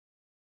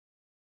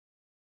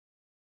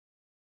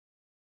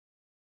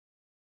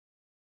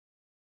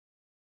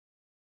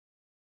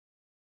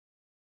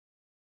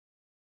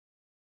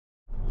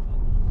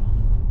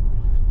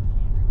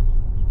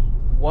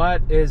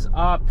What is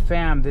up,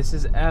 fam? This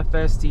is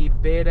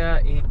FSD Beta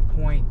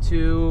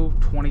 8.2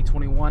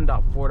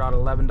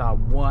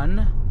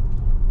 2021.4.11.1.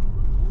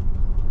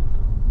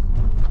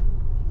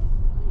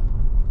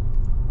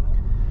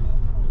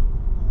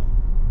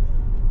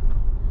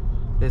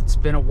 It's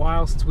been a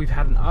while since we've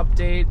had an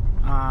update,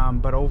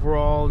 but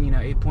overall, you know,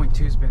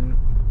 8.2 has been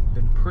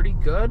pretty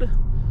good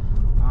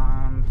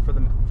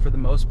for the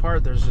most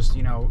part. There's just,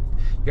 you know,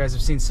 you guys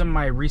have seen some of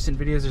my recent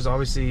videos. There's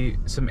obviously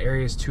some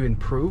areas to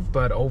improve,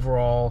 but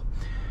overall,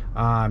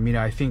 you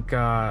know, I think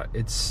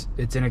it's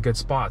in a good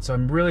spot. So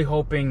I'm really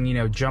hoping, you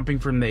know, jumping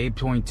from the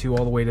 8.2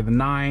 all the way to the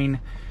 9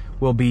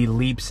 will be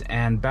leaps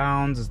and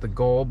bounds is the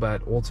goal,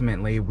 but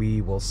ultimately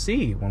we will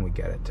see when we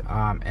get it.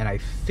 And I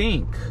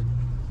think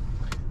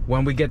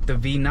when we get the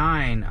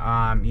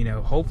V9, you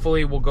know,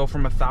 hopefully we'll go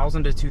from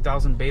 1,000 to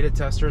 2,000 beta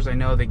testers. I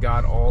know they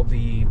got all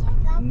the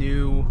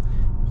new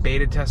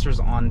beta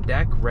testers on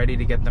deck, ready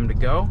to get them to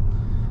go.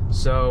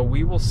 So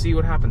we will see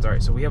what happens. All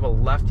right, so we have a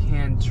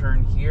left-hand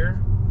turn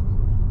here.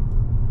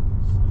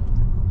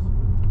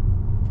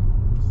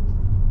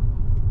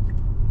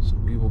 So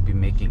we will be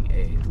making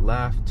a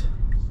left.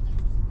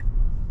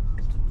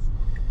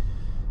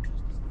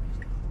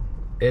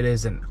 It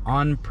is an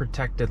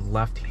unprotected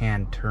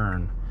left-hand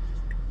turn.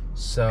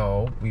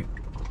 So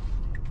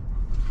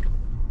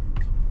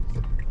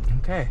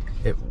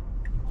it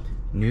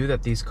knew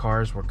that these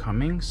cars were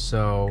coming,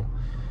 so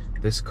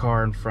this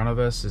car in front of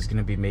us is going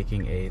to be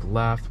making a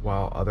left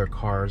while other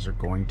cars are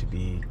going to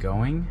be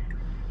going.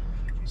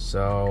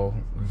 So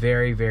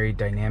very, very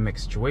dynamic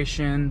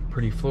situation,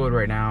 pretty fluid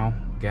right now.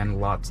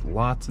 Again, lots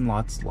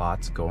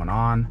going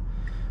on.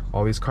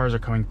 All these cars are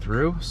coming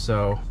through,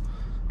 so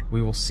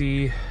we will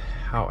see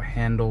how it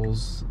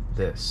handles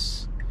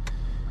this.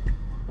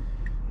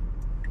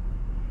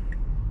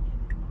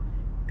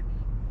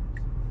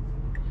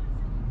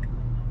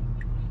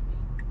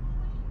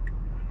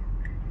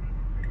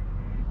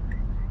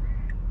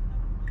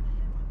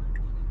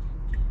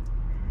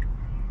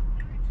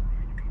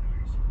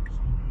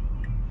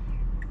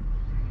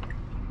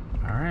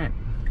 All right,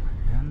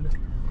 and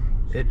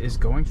it is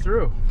going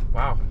through.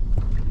 Wow,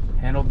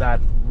 handled that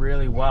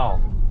really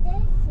well.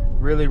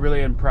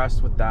 Really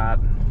impressed with that.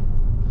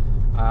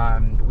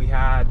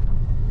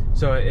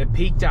 So it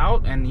peaked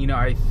out, and you know,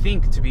 I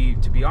think to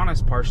be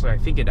honest, partially I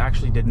think it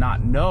actually did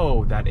not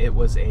know that it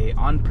was a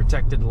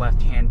unprotected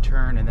left-hand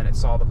turn, and then it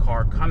saw the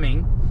car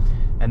coming,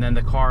 and then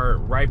the car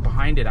right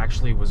behind it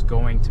actually was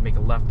going to make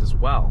a left as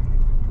well.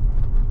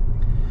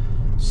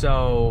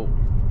 So,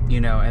 you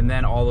know, and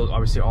then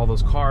obviously all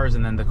those cars,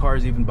 and then the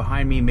cars even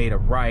behind me made a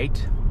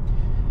right.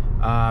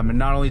 And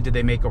not only did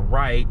they make a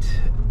right,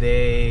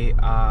 they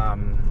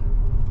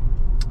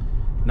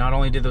not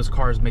only did those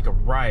cars make a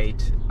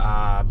right,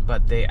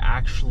 but they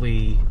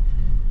actually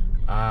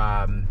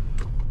not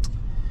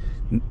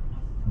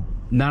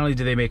only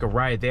did they make a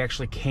right, they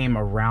actually came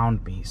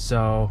around me.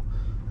 So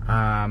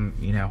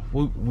you know,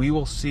 we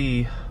will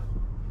see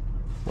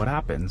what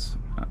happens.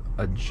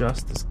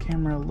 Adjust this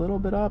camera a little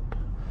bit up,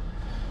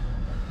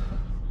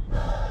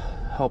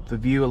 help the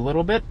view a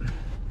little bit.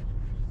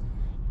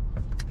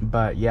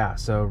 But yeah,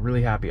 so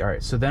really happy. All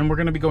right, so then we're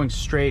going to be going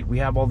straight. We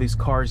have all these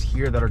cars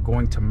here that are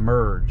going to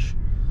merge.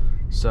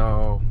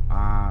 So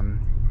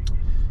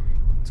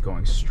it's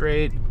going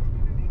straight,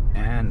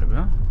 and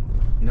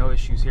no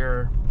issues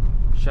here.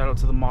 Shout out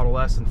to the Model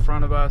S in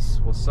front of us.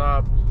 What's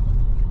up?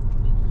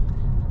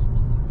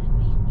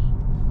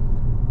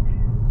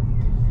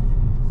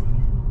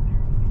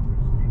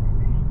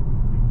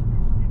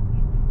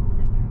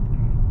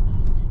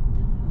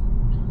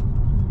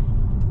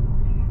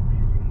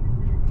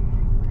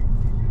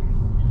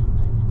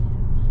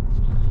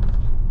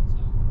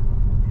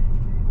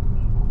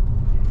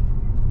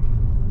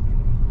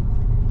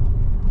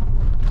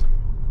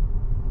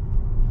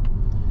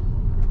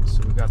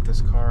 Got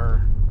this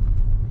car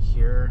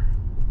here.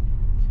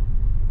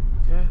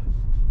 Okay.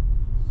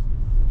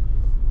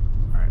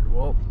 Alright,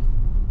 well,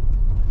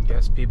 I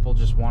guess people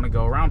just want to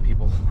go around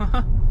people.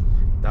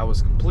 That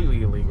was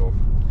completely illegal.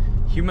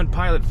 Human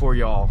pilot for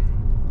y'all.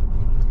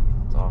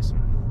 It's awesome.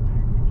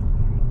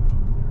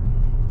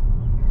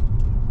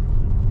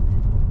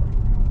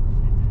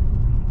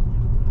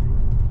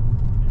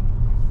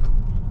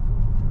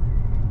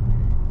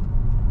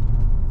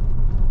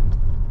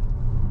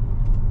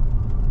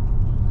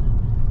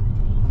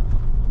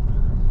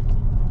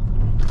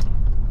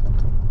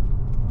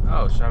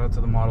 Oh, shout out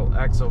to the Model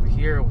X over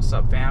here. What's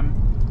up, fam?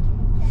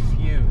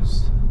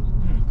 Fuse.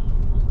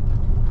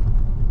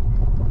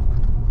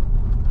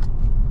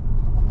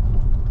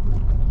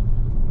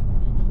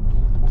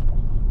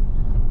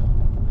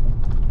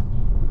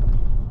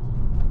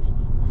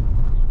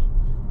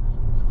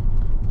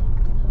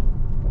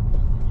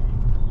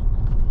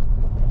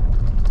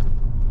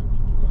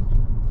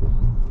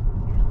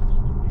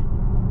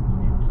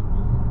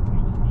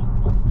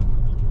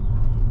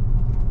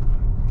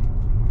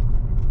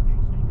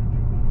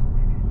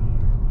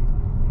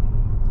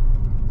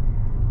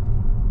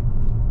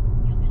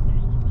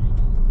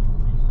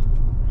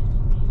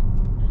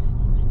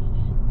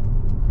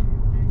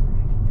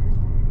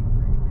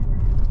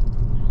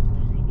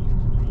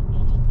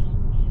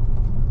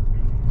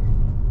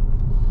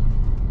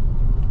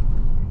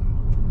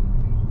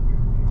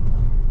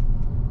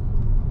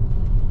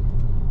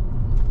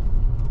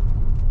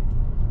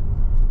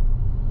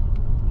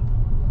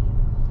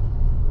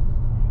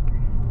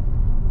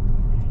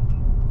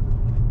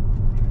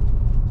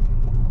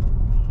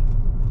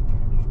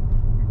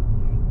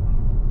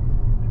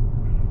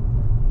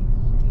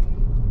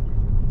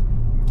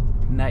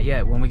 that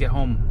yet. When we get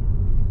home.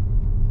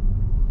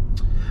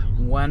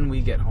 When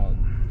we get home.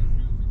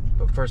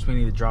 But first we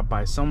need to drop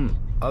by some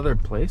other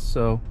place,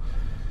 so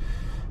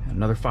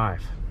another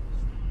 5.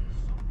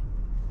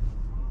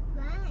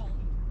 Why?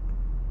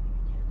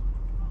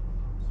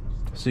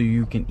 So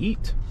you can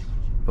eat,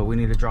 but we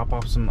need to drop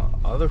off some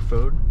other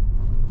food.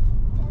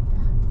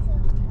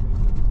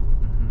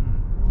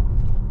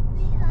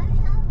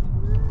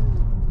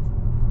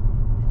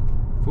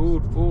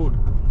 Food.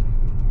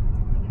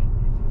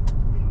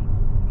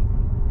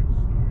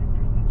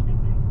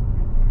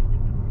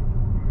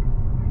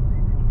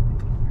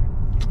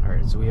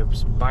 Alright, so we have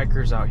some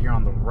bikers out here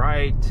on the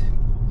right.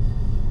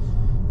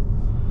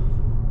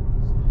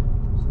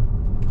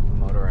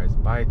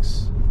 Motorized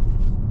bikes.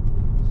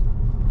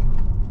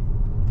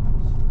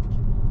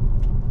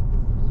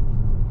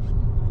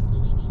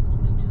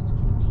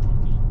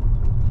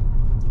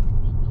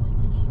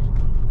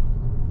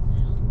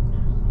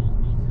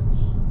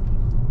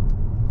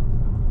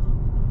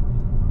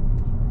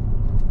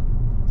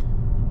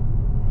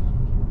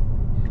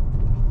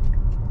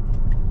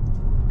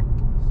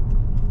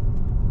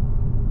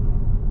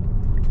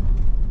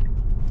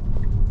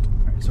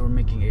 So we're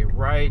making a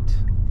right.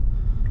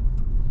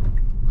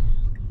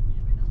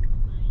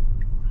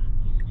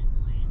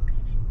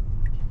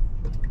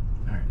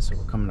 Alright, so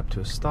we're coming up to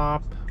a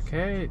stop.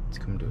 Okay, it's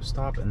coming to a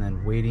stop and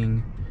then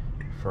waiting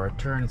for our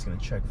turn. It's going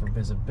to check for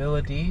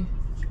visibility.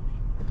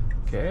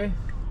 Okay.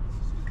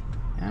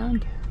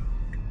 And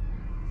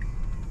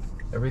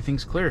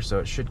everything's clear, so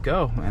it should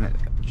go. And it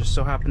just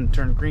so happened to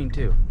turn green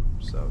too.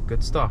 So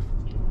good stuff.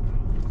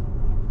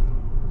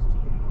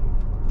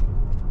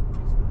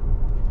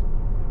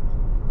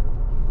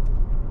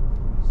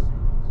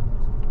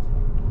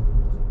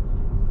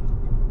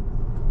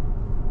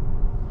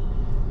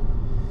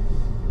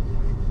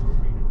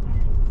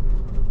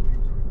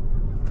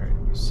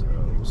 So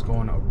it was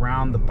going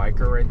around the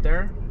biker right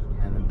there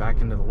and then back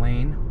into the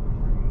lane.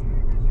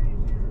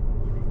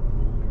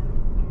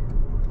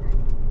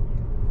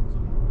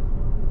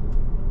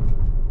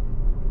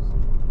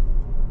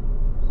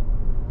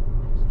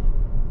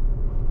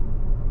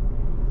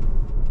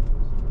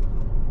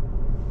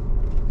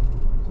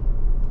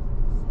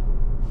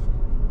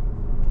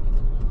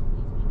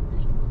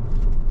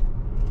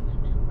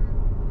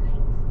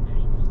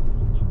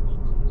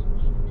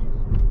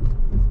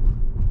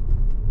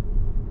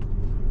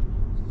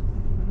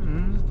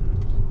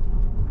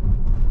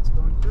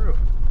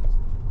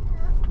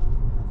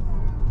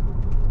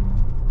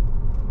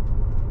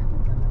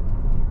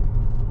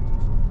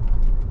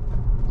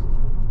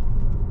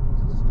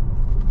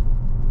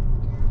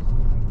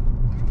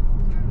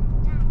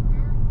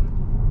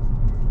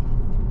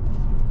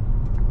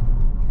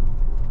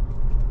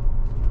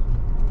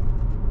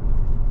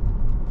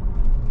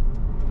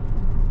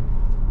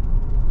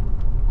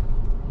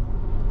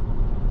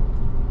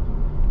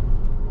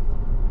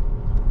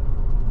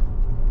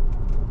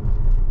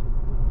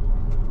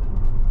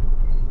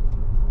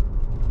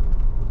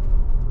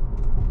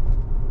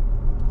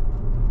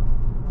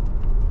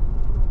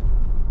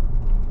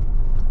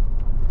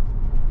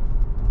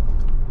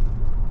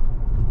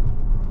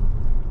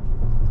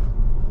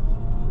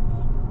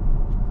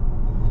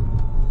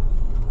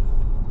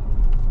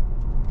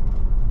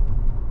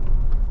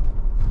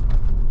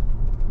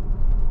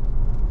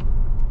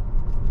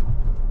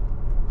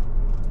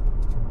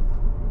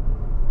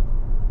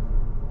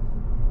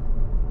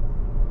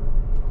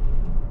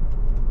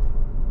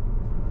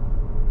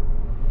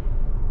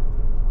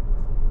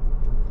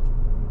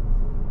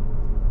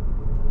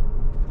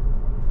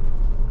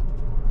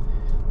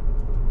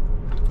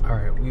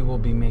 We will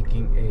be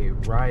making a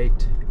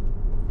right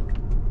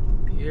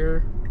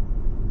here.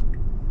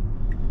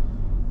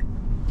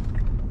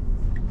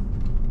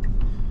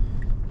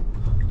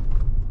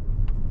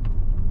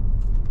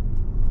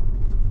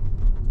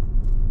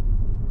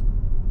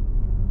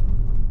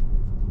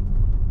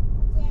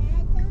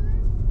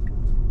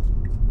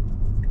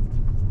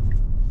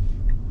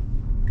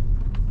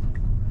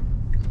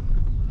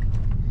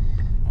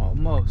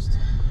 Almost.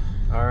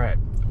 All right.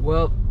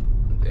 Well,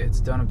 it's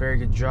done a very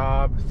good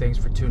job. Thanks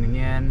for tuning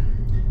in.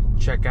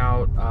 Check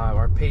out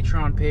our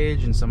Patreon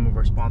page and some of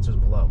our sponsors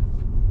below.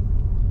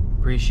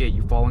 Appreciate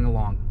you following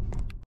along.